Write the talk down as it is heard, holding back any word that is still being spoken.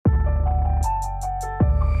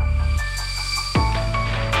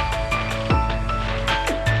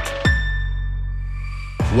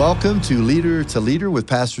Welcome to Leader with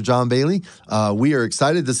Pastor John Bailey. We are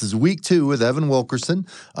excited. This is week 2 with Evan Wilkerson.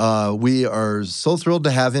 We are so thrilled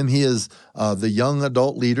to have him. He is the young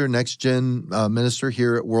adult leader, next gen minister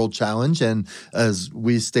here at World Challenge. And as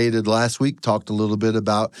we stated last week, talked a little bit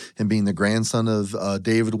about him being the grandson of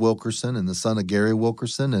David Wilkerson and the son of Gary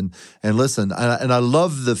Wilkerson. And listen, I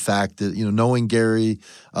love the fact that, knowing Gary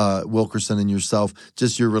Wilkerson and yourself,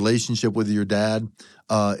 just your relationship with your dad,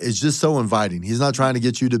 is just so inviting. He's not trying to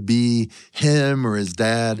get you to be him or his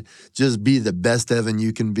dad. Just be the best Evan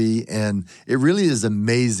you can be. And it really is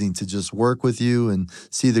amazing to just work with you and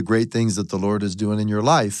see the great things that the Lord is doing in your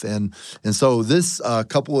life. And so this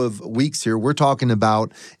couple of weeks here, we're talking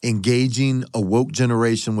about engaging a woke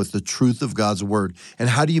generation with the truth of God's word. And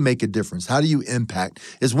how do you make a difference? How do you impact?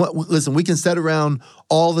 Listen, we can sit around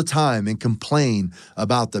all the time and complain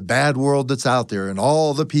about the bad world that's out there and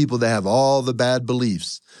all the people that have all the bad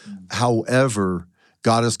beliefs. However,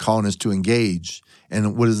 God is calling us to engage.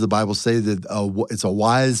 And what does the Bible say? That it's a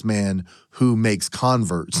wise man who makes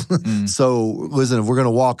converts. So listen, if we're going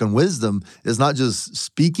to walk in wisdom, it's not just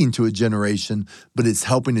speaking to a generation, but it's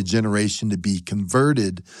helping a generation to be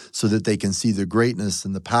converted so that they can see the greatness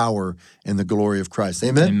and the power and the glory of Christ.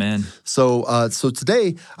 Amen? Amen. So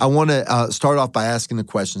today I want to start off by asking a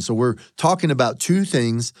question. So we're talking about two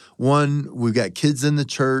things. One, we've got kids in the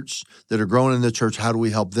church that are growing in the church. How do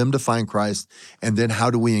we help them to find Christ? And then how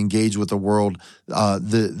do we engage with the world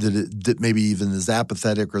that maybe even is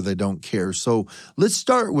apathetic or they don't care? So let's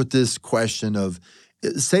start with this question of,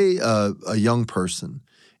 say a young person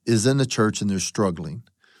is in the church and they're struggling.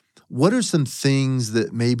 What are some things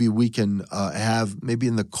that maybe we can have maybe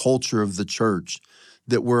in the culture of the church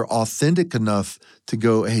that we're authentic enough to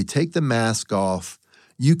go, hey, take the mask off.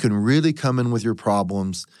 You can really come in with your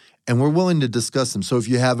problems. And we're willing to discuss them. So if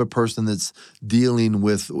you have a person that's dealing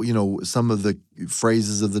with, some of the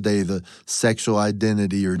phrases of the day, the sexual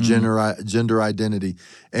identity or gender identity,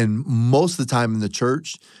 and most of the time in the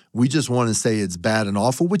church, we just want to say it's bad and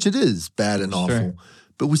awful, which it is bad and awful.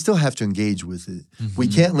 But we still have to engage with it. We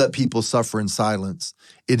can't let people suffer in silence.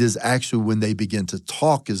 It is actually when they begin to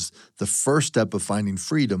talk is the first step of finding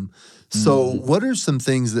freedom. So what are some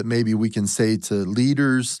things that maybe we can say to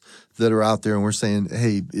leaders that are out there and we're saying,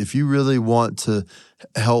 hey, if you really want to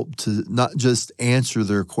help to not just answer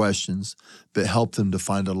their questions, but help them to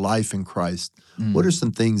find a life in Christ, what are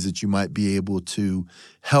some things that you might be able to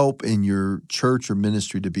help in your church or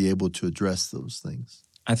ministry to be able to address those things?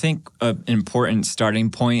 I think an important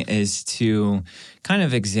starting point is to kind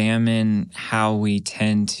of examine how we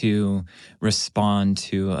tend to respond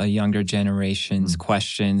to a younger generation's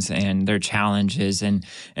questions and their challenges and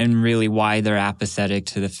really why they're apathetic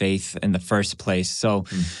to the faith in the first place. So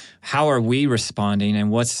how are we responding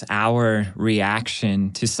and what's our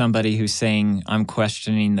reaction to somebody who's saying, I'm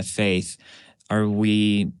questioning the faith? Do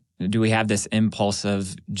we have this impulse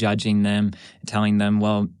of judging them, telling them,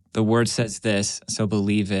 well, the word says this, so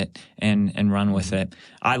believe it and run with it.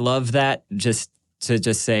 I love that, just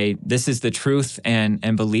to say this is the truth and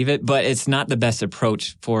believe it, but it's not the best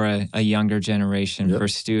approach for a younger generation, for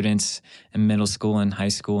students in middle school and high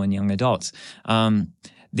school and young adults.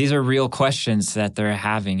 These are real questions that they're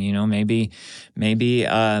having. Maybe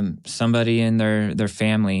somebody in their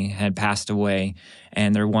family had passed away,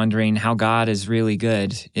 and they're wondering how God is really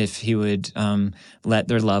good if He would let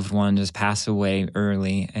their loved one just pass away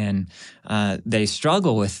early, and they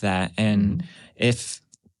struggle with that. And if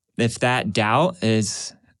that doubt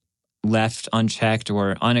is left unchecked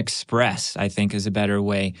or unexpressed, I think is a better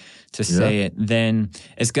way to say it, then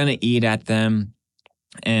it's going to eat at them.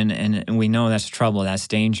 And we know that's trouble, that's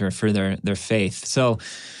danger for their faith. So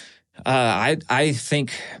I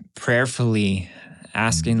think prayerfully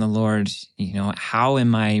asking the Lord, how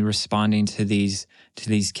am I responding to these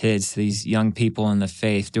kids, to these young people in the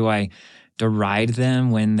faith? Do I deride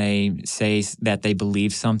them when they say that they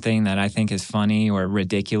believe something that I think is funny or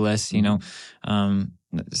ridiculous?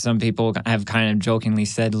 Some people have kind of jokingly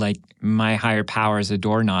said, like, my higher power is a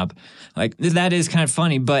doorknob. Like, that is kind of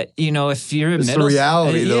funny, but, if you're it's a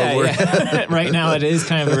reality, though. Right now it is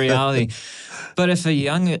kind of a reality. But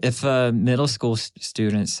if a middle school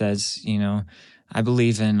student says, I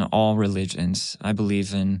believe in all religions, I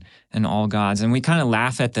believe in all gods, and we kind of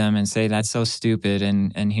laugh at them and say, that's so stupid,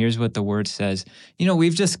 and here's what the word says.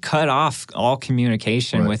 We've just cut off all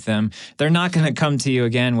communication with them. They're not going to come to you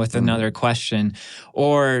again with another question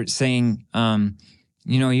or saying,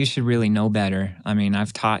 you should really know better. I mean,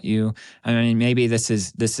 I've taught you. I mean, maybe this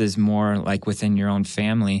is more like within your own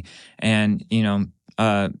family, and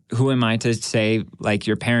who am I to say like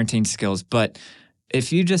your parenting skills? But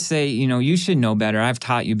if you just say, you should know better, I've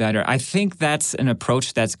taught you better, I think that's an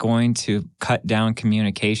approach that's going to cut down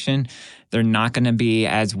communication. They're not going to be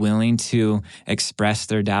as willing to express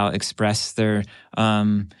their doubt, express their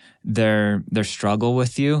struggle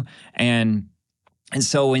with you. And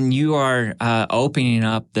so when you are opening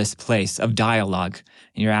up this place of dialogue,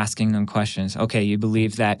 you're asking them questions. Okay, you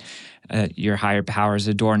believe that your higher power is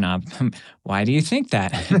a doorknob. Why do you think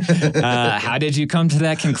that? How did you come to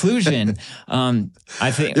that conclusion?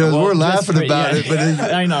 I think we're laughing about it, but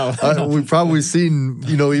I know. We've probably seen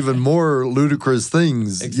even more ludicrous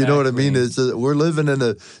things. Exactly. You know what I mean? We're living in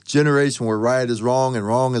a generation where right is wrong and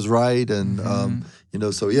wrong is right, and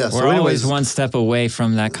so yeah. We're always one step away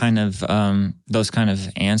from that kind of those kind of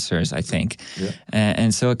answers, I think. Yeah.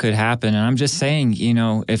 And so it could happen. And I'm just saying,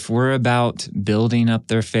 if we're about building up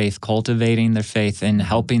their faith, cultivating their faith, and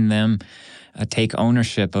helping them take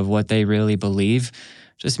ownership of what they really believe,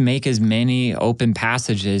 just make as many open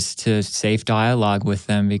passages to safe dialogue with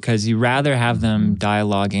them, because you rather have them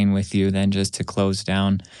dialoguing with you than just to close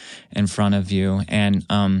down in front of you. And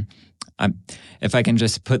if I can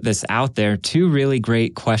just put this out there, 2 really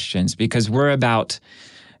great questions, because we're about,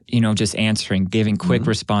 just answering, giving quick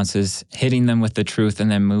responses, hitting them with the truth,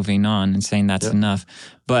 and then moving on and saying that's enough.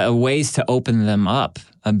 But ways to open them up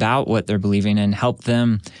about what they're believing and help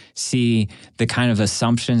them see the kind of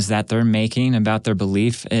assumptions that they're making about their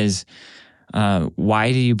belief is,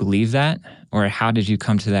 why do you believe that? Or how did you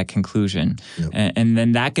come to that conclusion? Yep. And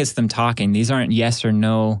then that gets them talking. These aren't yes or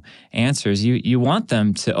no answers. You want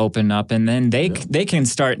them to open up, and then they can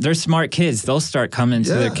start. They're smart kids. They'll start coming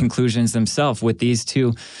to their conclusions themselves with these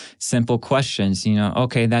 2 simple questions.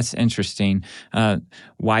 Okay, that's interesting.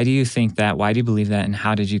 Why do you think that? Why do you believe that? And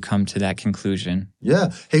how did you come to that conclusion?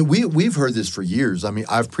 Yeah. Hey, we've heard this for years. I mean,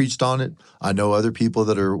 I've preached on it. I know other people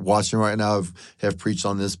that are watching right now have preached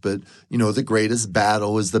on this, but the greatest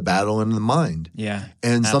battle is the battle in the mind. Yeah.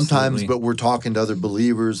 And sometimes, absolutely. but we're talking to other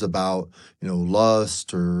believers about,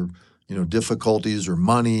 lust or, difficulties or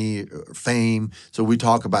money or fame. So we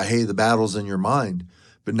talk about, hey, the battle's in your mind.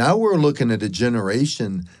 But now we're looking at a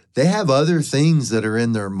generation, they have other things that are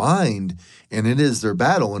in their mind, and it is their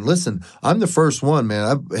battle. And listen, I'm the first one,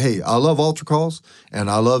 man. I love altar calls, and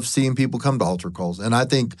I love seeing people come to altar calls. And I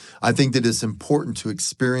think that it's important to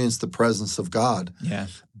experience the presence of God. Yeah.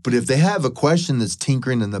 But if they have a question that's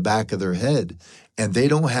tinkering in the back of their head, and they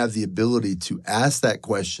don't have the ability to ask that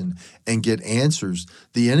question and get answers,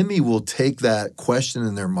 the enemy will take that question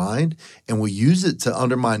in their mind and will use it to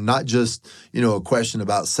undermine not just, a question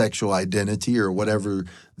about sexual identity or whatever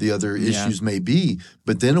the other issues may be,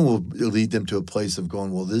 but then it will lead them to a place of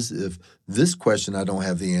going, well, if this question I don't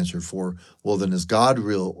have the answer for, well, then is God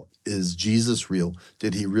real? Is Jesus real?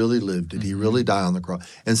 Did he really live? Did he really die on the cross?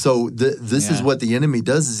 And so this is what the enemy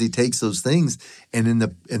does: is he takes those things, and in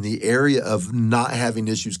the area of not having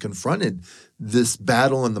issues confronted, this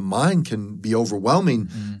battle in the mind can be overwhelming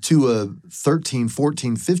to a 13,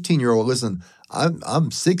 14, 15-year-old. Listen,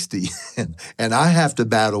 I'm 60 and I have to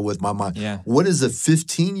battle with my mind. Yeah. What is a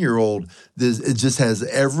 15-year-old? It just has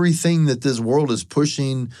everything that this world is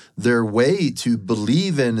pushing their way to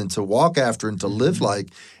believe in and to walk after and to live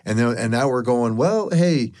like. And now we're going, well,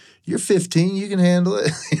 hey, you're 15, you can handle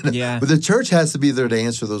it. Yeah. But the church has to be there to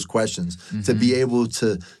answer those questions, to be able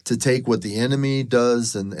to take what the enemy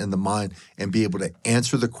does and the mind and be able to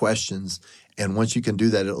answer the questions. And once you can do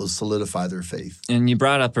that, it will solidify their faith. And you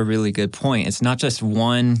brought up a really good point. It's not just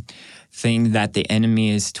one thing that the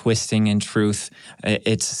enemy is twisting in truth.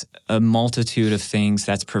 It's a multitude of things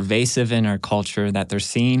that's pervasive in our culture that they're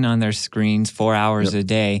seeing on their screens 4 hours a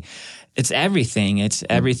day. It's everything. It's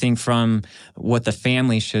everything from what the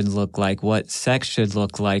family should look like, what sex should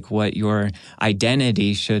look like, what your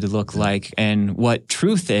identity should look like, and what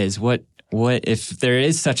truth is, what if there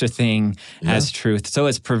is such a thing as truth. So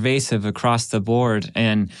it's pervasive across the board.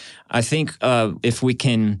 And I think if we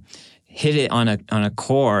can hit it on a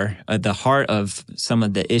core, the heart of some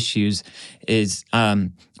of the issues is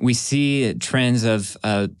we see trends of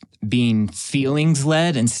being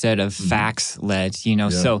feelings-led instead of facts-led,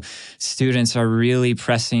 So students are really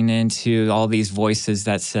pressing into all these voices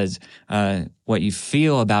that says what you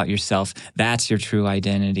feel about yourself, that's your true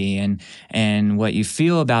identity. And what you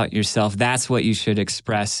feel about yourself, that's what you should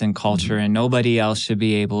express in culture, and nobody else should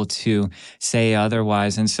be able to say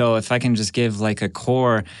otherwise. And so if I can just give like a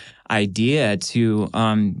core idea to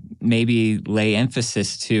maybe lay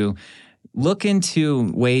emphasis to, look into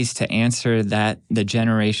ways to answer that the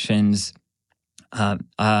generation's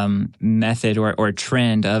method or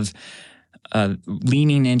trend of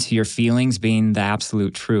leaning into your feelings being the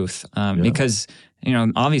absolute truth. Because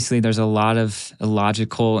obviously there's a lot of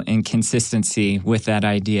illogical inconsistency with that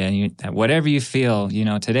idea. That whatever you feel,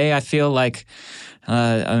 today I feel like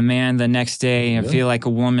a man, the next day I feel like a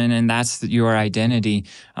woman, and that's your identity.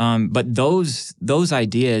 But those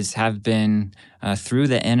ideas have been through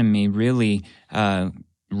the enemy really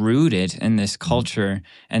rooted in this culture,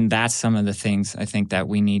 and that's some of the things I think that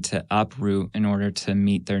we need to uproot in order to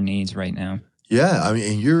meet their needs right now. Yeah, I mean,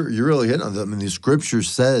 and you're really hitting on that. I mean, the scripture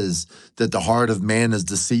says that the heart of man is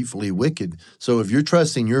deceitfully wicked. So if you're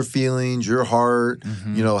trusting your feelings, your heart,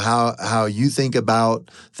 how you think about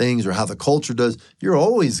things or how the culture does, you're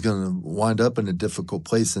always going to wind up in a difficult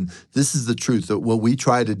place. And this is the truth. That what we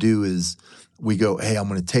try to do is we go, hey, I'm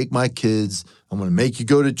going to take my kids, I'm going to make you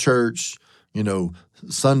go to church,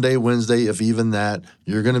 Sunday, Wednesday, if even that.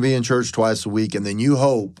 You're going to be in church twice a week. And then you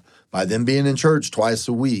hope by them being in church twice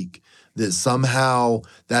a week that somehow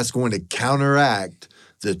that's going to counteract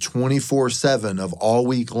the 24/7 of all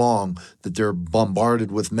week long that they're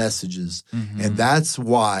bombarded with messages. And that's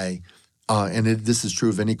why, this is true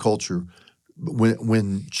of any culture,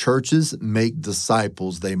 when churches make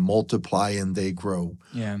disciples, they multiply and they grow.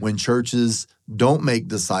 Yeah. When churches don't make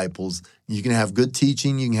disciples, you can have good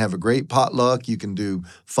teaching, you can have a great potluck, you can do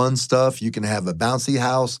fun stuff, you can have a bouncy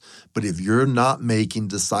house, but if you're not making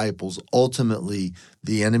disciples, ultimately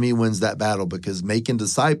the enemy wins that battle, because making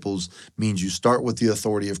disciples means you start with the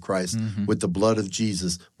authority of Christ, with the blood of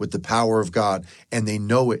Jesus, with the power of God, and they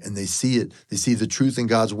know it and they see it. They see the truth in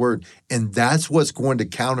God's word, and that's what's going to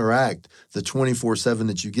counteract the 24/7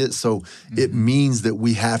 that you get. So it means that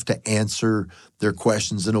we have to answer their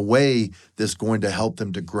questions in a way that's going to help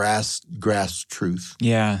them to grasp truth.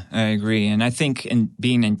 Yeah, I agree. And I think in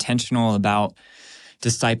being intentional about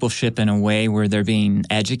discipleship in a way where they're being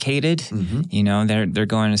educated, they're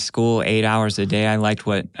going to school 8 hours a day. I liked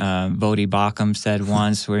what Bodhi Bacham said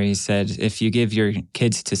once, where he said, if you give your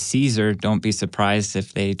kids to Caesar, don't be surprised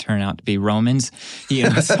if they turn out to be Romans.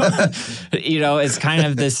 It's kind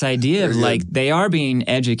of this idea of like they are being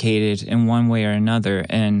educated in one way or another.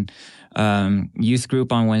 And youth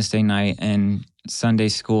group on Wednesday night and Sunday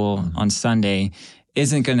school on Sunday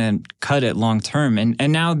isn't going to cut it long term.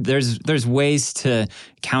 And now there's ways to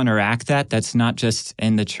counteract that. That's not just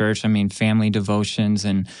in the church. I mean, family devotions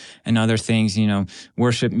and other things,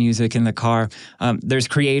 worship music in the car. There's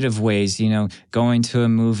creative ways, going to a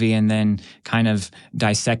movie and then kind of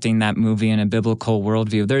dissecting that movie in a biblical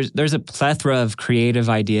worldview. There's a plethora of creative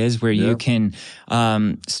ideas where you can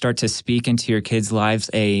start to speak into your kids' lives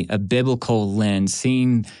a biblical lens,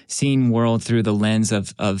 seeing world through the lens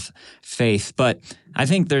of faith. But I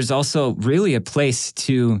think there's also really a place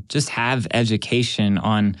to just have education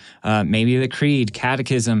on maybe the creed,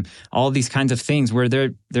 catechism, all these kinds of things where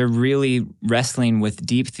they're really wrestling with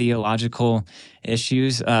deep theological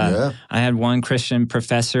issues. I had one Christian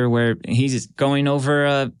professor where he's going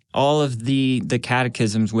over all of the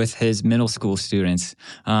catechisms with his middle school students.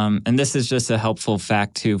 And this is just a helpful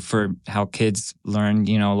fact, too, for how kids learn.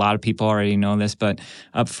 A lot of people already know this, but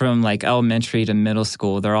up from like elementary to middle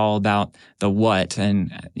school, they're all about the what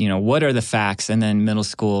and, what are the facts? And then middle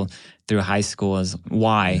school through high school is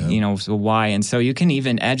why, so why. And so you can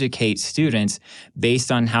even educate students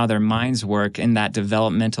based on how their minds work in that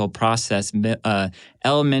developmental process.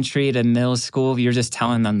 Elementary to middle school, you're just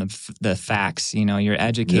telling them the facts. You're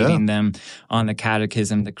educating them on the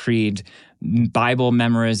catechism, the creed, Bible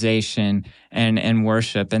memorization, and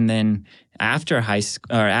worship. And then after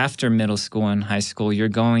after middle school and high school, you're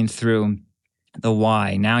going through the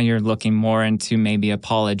why. Now you're looking more into maybe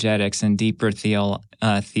apologetics and deeper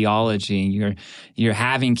theology. You're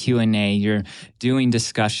having Q&A, you're doing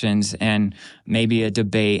discussions and maybe a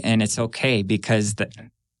debate, and it's okay because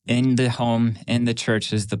in the home, in the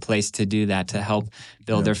church is the place to do that, to help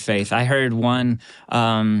build their faith. I heard one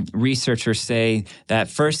researcher say that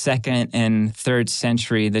first, second, and third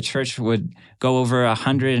century, the church would go over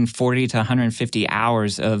 140 to 150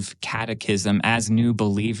 hours of catechism as new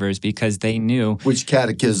believers because they knew. Which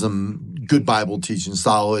catechism, good Bible teaching,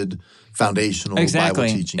 solid, foundational Bible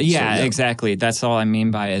teaching. Yeah, exactly. That's all I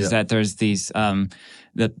mean by it, is that there's these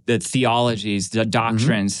the theologies, the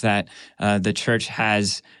doctrines that the church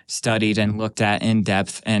has studied and looked at in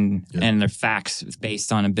depth, and they're facts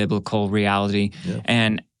based on a biblical reality.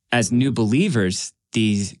 And as new believers,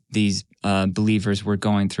 these believers were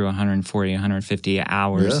going through 140, 150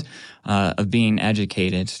 hours of being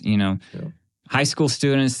educated. High school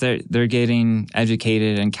students, they're getting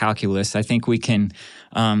educated in calculus. I think we can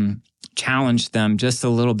challenge them just a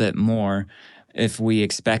little bit more if we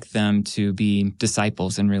expect them to be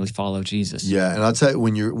disciples and really follow Jesus. Yeah, and I'll tell you,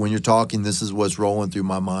 when you're talking, this is what's rolling through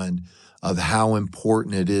my mind. of how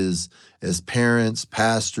important it is as parents,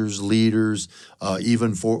 pastors, leaders,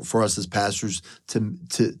 even for us as pastors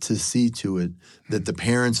to see to it that the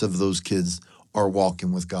parents of those kids are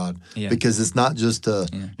walking with God. Yeah. Because it's not just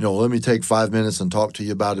let me take 5 minutes and talk to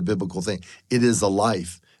you about a biblical thing. It is a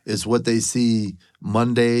life. It's what they see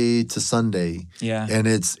Monday to Sunday. Yeah. And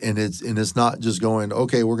it's not just going,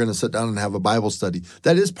 okay, we're going to sit down and have a Bible study.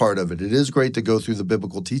 That is part of it. It is great to go through the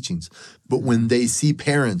biblical teachings. But when they see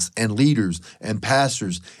parents and leaders and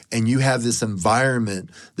pastors, and you have this environment,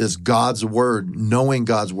 this God's word, knowing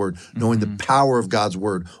the power of God's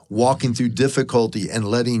word, walking through difficulty and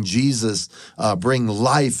letting Jesus bring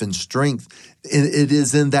life and strength, it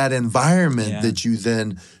is in that environment that you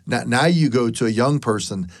then, now you go to a young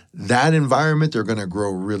person, that environment, they're going to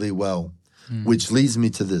grow really well, which leads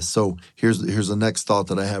me to this. So here's the next thought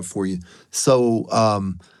that I have for you. So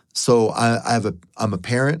I'm a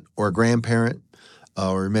parent or a grandparent,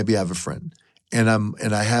 or maybe I have a friend, and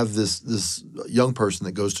I have this young person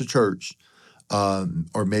that goes to church,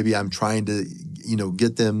 or maybe I'm trying to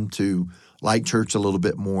get them to like church a little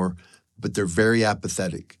bit more, but they're very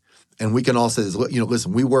apathetic. And we can all say this,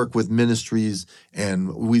 listen, we work with ministries,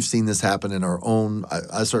 and we've seen this happen in our own,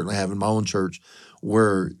 I certainly have in my own church,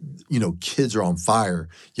 where, kids are on fire.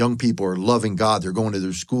 Young people are loving God. They're going to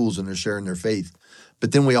their schools and they're sharing their faith.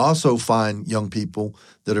 But then we also find young people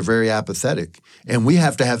that are very apathetic. And we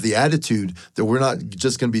have to have the attitude that we're not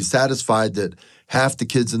just going to be satisfied that half the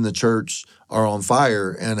kids in the church are on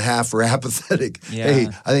fire and half are apathetic. Yeah. Hey,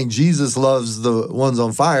 I think Jesus loves the ones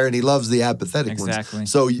on fire and he loves the apathetic Exactly.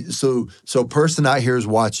 ones. So person out here is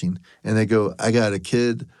watching and they go, I got a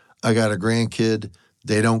kid, I got a grandkid,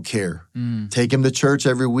 they don't care. Take them to church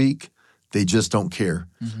every week. They just don't care.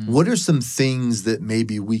 What are some things that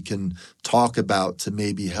maybe we can talk about to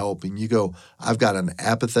maybe help? And you go, I've got an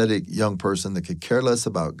apathetic young person that could care less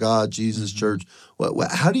about God, Jesus, church.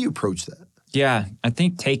 How do you approach that? Yeah, I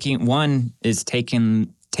think taking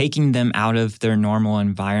them out of their normal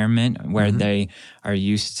environment where they are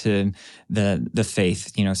used to the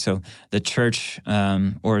faith, so the church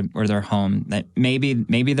or their home. That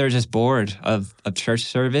maybe they're just bored of church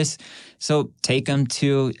service. So take them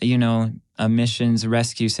to a missions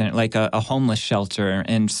rescue center, like a homeless shelter,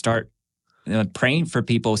 and start praying for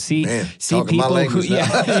people. See people who,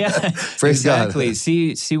 Praise exactly. God.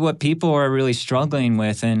 See what people are really struggling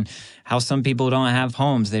with, and how some people don't have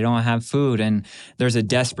homes, they don't have food, and there's a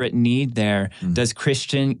desperate need there. Does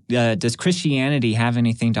Christianity have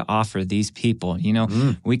anything to offer these people?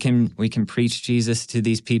 We can preach Jesus to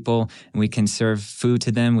these people, and we can serve food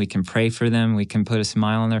to them, we can pray for them, we can put a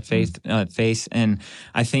smile on their face, and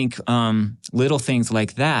I think little things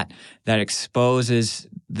like that exposes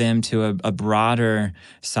them to a broader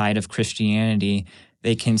side of Christianity.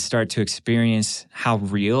 They can start to experience how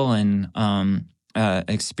real and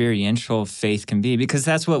experiential faith can be, because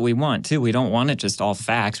that's what we want too. We don't want it just all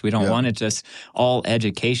facts. We don't want it just all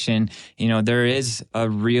education. There is a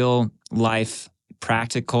real life,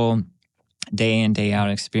 practical, day in, day out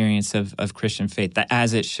experience of Christian faith, that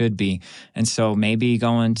as it should be. And so maybe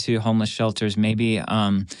going to homeless shelters, maybe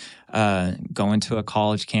going to a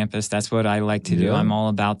college campus. That's what I like to do. I'm all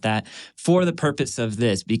about that for the purpose of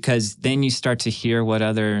this, because then you start to hear what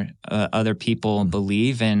other people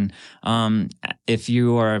believe. And if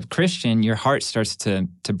you are a Christian, your heart starts to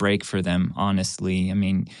break for them, honestly. I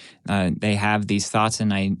mean, they have these thoughts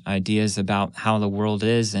and ideas about how the world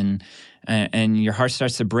is, and your heart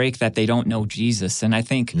starts to break that they don't know Jesus. And I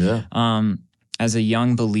think as a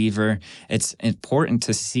young believer, it's important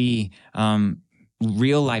to see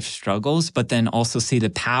real life struggles, but then also see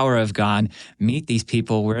the power of God meet these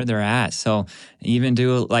people where they're at. So even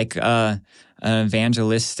do like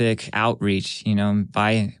evangelistic outreach,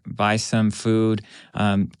 buy some food,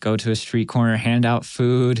 go to a street corner, hand out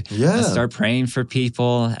food, start praying for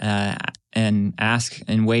people, and ask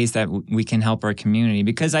in ways that we can help our community.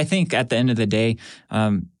 Because I think at the end of the day,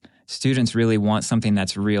 students really want something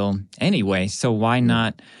that's real anyway. So why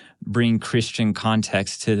not bring Christian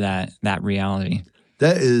context to that reality?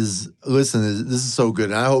 Listen, this is so good.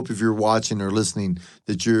 And I hope if you're watching or listening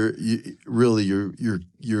that you're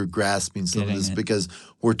grasping some of this, because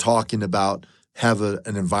we're talking about have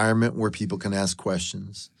an environment where people can ask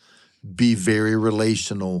questions, be very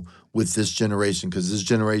relational with this generation, because this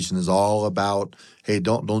generation is all about, hey,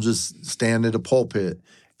 don't just stand at a pulpit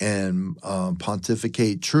and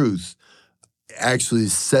pontificate truth. Actually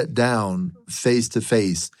sit down face to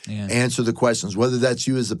face, answer the questions, whether that's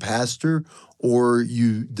you as a pastor or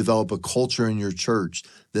you develop a culture in your church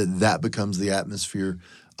that becomes the atmosphere.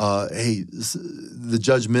 hey, the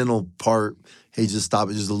judgmental part, hey, just stop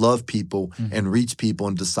it. Just love people and reach people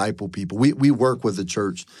and disciple people. We work with a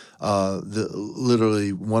church.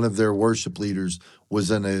 Literally, one of their worship leaders was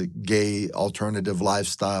in a gay alternative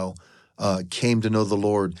lifestyle, came to know the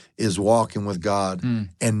Lord, is walking with God.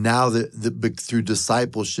 And now through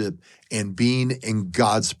discipleship and being in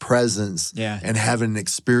God's presence and having an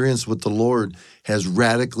experience with the Lord has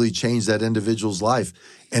radically changed that individual's life.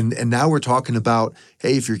 And now we're talking about,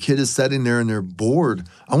 hey, if your kid is sitting there and they're bored,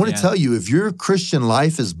 I want to tell you, if your Christian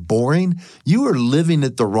life is boring, you are living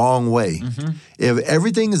it the wrong way. If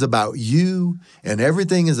everything is about you and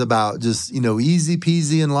everything is about just, easy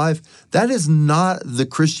peasy in life, that is not the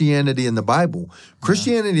Christianity in the Bible.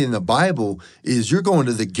 Christianity in the Bible is you're going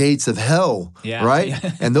to the gates of hell, right?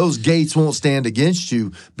 And those gates won't stand against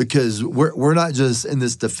you because we're not just in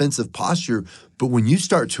this defensive posture, but when you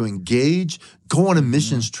start to engage, go on a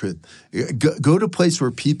missions trip, go to a place where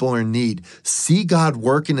people are in need, see God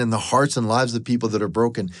working in the hearts and lives of people that are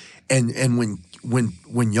broken. And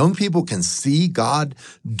when young people can see God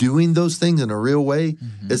doing those things in a real way,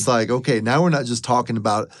 it's like, okay, now we're not just talking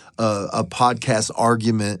about a podcast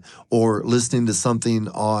argument or listening to something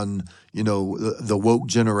on the woke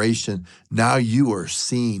generation. Now you are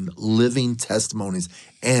seeing living testimonies,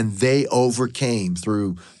 and they overcame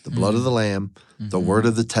through the blood of the Lamb, the word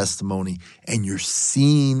of the testimony, and you're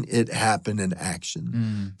seeing it happen in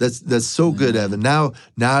action. That's so good, Evan.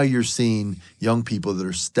 Now you're seeing young people that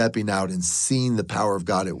are stepping out and seeing the power of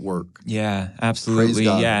God at work. Yeah, absolutely.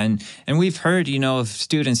 Yeah, and we've heard, of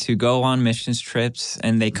students who go on missions trips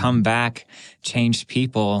and they come back changed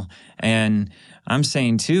people. And I'm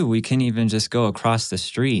saying too, we can even just go across the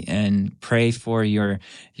street and pray for your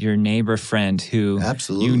neighbor friend who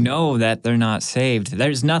that they're not saved.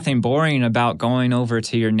 There's nothing boring about going over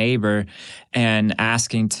to your neighbor and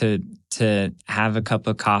asking to have a cup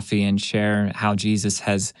of coffee and share how Jesus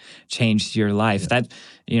has changed your life. That,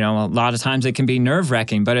 a lot of times it can be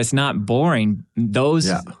nerve-wracking, but it's not boring.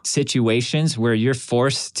 Those situations where you're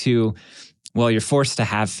forced to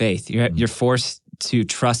have faith. You're forced to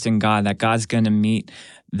trust in God, that God's going to meet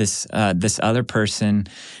this other person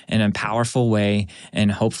in a powerful way,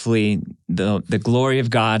 and hopefully the glory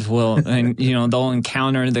of God will, and they'll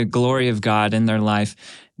encounter the glory of God in their life.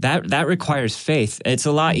 That requires faith. It's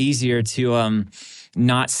a lot easier to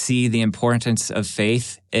not see the importance of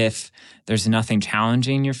faith if there's nothing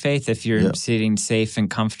challenging your faith. If you're sitting safe and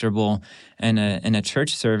comfortable in a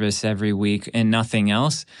church service every week and nothing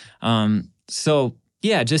else.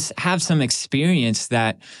 Just have some experience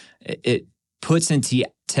that it puts into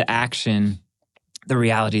action the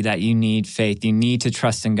reality that you need faith. You need to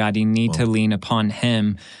trust in God. You need to lean upon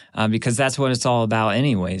Him because that's what it's all about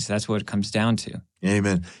anyways. That's what it comes down to.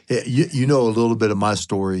 Amen. You know a little bit of my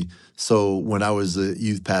story. So when I was a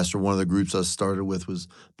youth pastor, one of the groups I started with was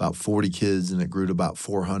about 40 kids, and it grew to about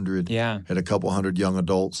 400. Had a couple hundred young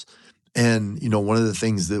adults. And, one of the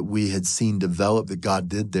things that we had seen develop that God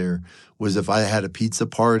did there was if I had a pizza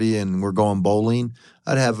party and we're going bowling,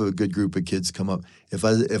 I'd have a good group of kids come up.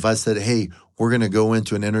 If I said, hey, we're going to go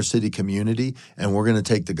into an inner city community and we're going to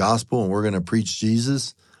take the gospel and we're going to preach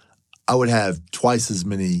Jesus, I would have twice as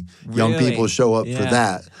many young people show up for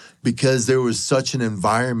that, because there was such an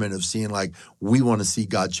environment of seeing like, we want to see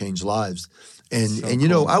God change lives. And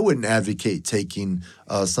cool. I wouldn't advocate taking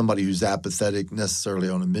somebody who's apathetic necessarily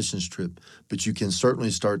on a missions trip, but you can certainly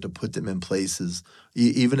start to put them in places,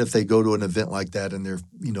 even if they go to an event like that and they're,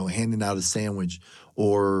 handing out a sandwich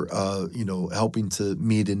or, helping to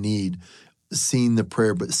meet a need, seeing the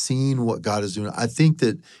prayer, but seeing what God is doing. I think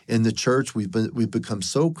that in the church we've become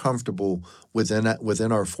so comfortable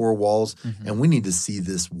within our four walls, and we need to see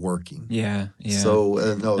this working. Yeah.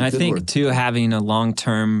 So I think too, having a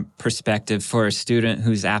long-term perspective for a student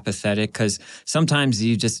who's apathetic, because sometimes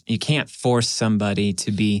you can't force somebody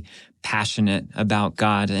to be passionate about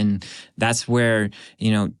God, and that's where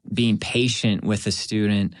being patient with a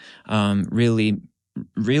student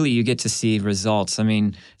really you get to see results. I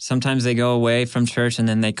mean, sometimes they go away from church and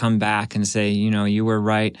then they come back and say, you were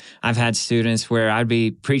right. I've had students where I'd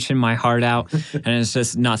be preaching my heart out and it's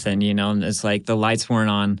just nothing, it's like the lights weren't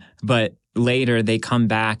on. But later they come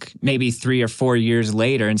back maybe 3 or 4 years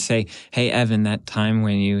later and say, hey, Evan, that time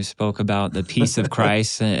when you spoke about the peace of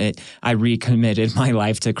Christ, I recommitted my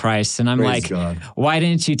life to Christ. And I'm Praise God. Why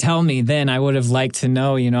didn't you tell me then? I would have liked to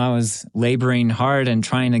know, I was laboring hard and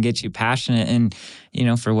trying to get you passionate. And,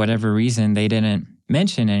 for whatever reason, they didn't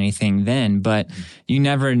mention anything then, but you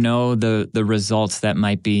never know the results that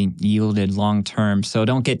might be yielded long term. So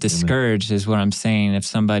don't get discouraged is what I'm saying. If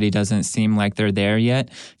somebody doesn't seem like they're there yet,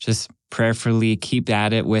 just prayerfully keep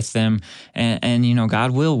at it with them. And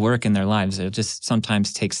God will work in their lives. It just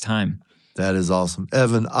sometimes takes time. That is awesome.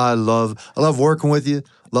 Evan, I love working with you.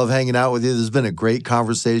 Love hanging out with you. This has been a great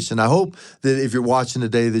conversation. I hope that if you're watching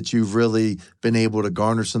today that you've really been able to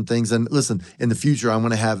garner some things. And listen, in the future, I'm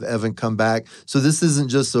going to have Evan come back. So this isn't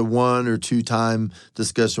just a 1 or 2 time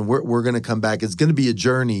discussion. We're going to come back. It's going to be a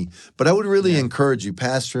journey. But I would really encourage you,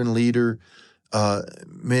 pastor and leader,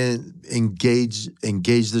 man, engage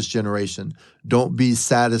this generation. Don't be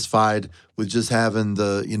satisfied with just having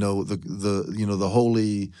the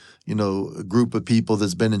holy, group of people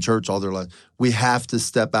that's been in church all their life. We have to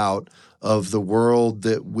step out of the world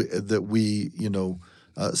that we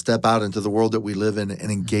step out into the world that we live in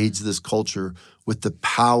and engage this culture with the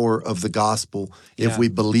power of the gospel. Yeah. If we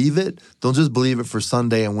believe it, don't just believe it for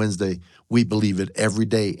Sunday and Wednesday. We believe it every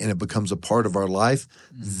day, and it becomes a part of our life.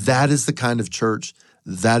 That is the kind of church,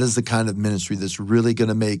 that is the kind of ministry that's really going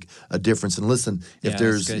to make a difference. And listen, if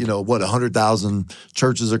there's, 100,000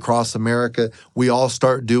 churches across America, we all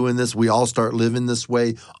start doing this. We all start living this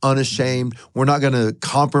way, unashamed. We're not going to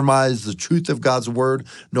compromise the truth of God's word.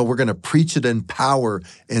 No, we're going to preach it in power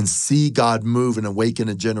and see God move and awaken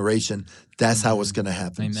a generation. That's how it's going to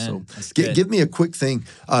happen. Amen. So give me a quick thing.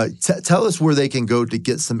 Tell us where they can go to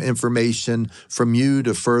get some information from you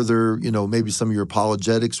to further, maybe some of your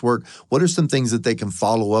apologetics work. What are some things that they can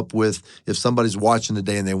follow up with if somebody's watching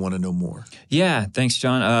today and they want to know more? Yeah, thanks,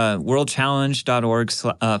 John.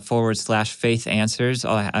 worldchallenge.org/faith answers.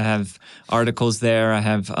 I have articles there. I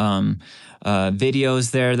have videos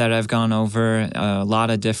there that I've gone over, a lot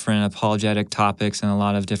of different apologetic topics and a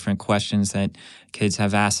lot of different questions that kids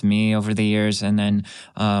have asked me over the years. And then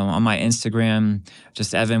on my Instagram,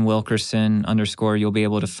 just Evan Wilkerson _, you'll be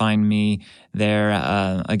able to find me there.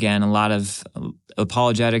 Again, a lot of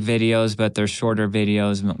apologetic videos, but they're shorter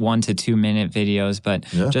videos, 1 to 2 minute videos, but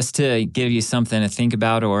just to give you something to think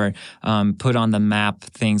about or put on the map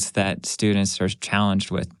things that students are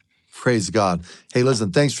challenged with. Praise God. Hey,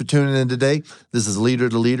 listen, thanks for tuning in today. This is Leader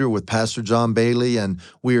to Leader with Pastor John Bailey, and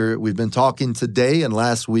we've been talking today and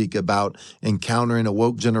last week about encountering a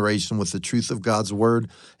woke generation with the truth of God's word,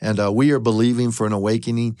 and we are believing for an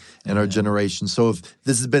awakening in our generation. So if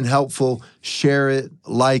this has been helpful, share it,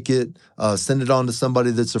 like it, send it on to somebody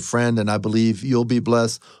that's a friend, and I believe you'll be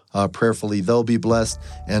blessed. Prayerfully, they'll be blessed,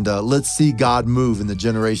 and let's see God move in the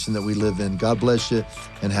generation that we live in. God bless you,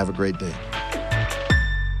 and have a great day.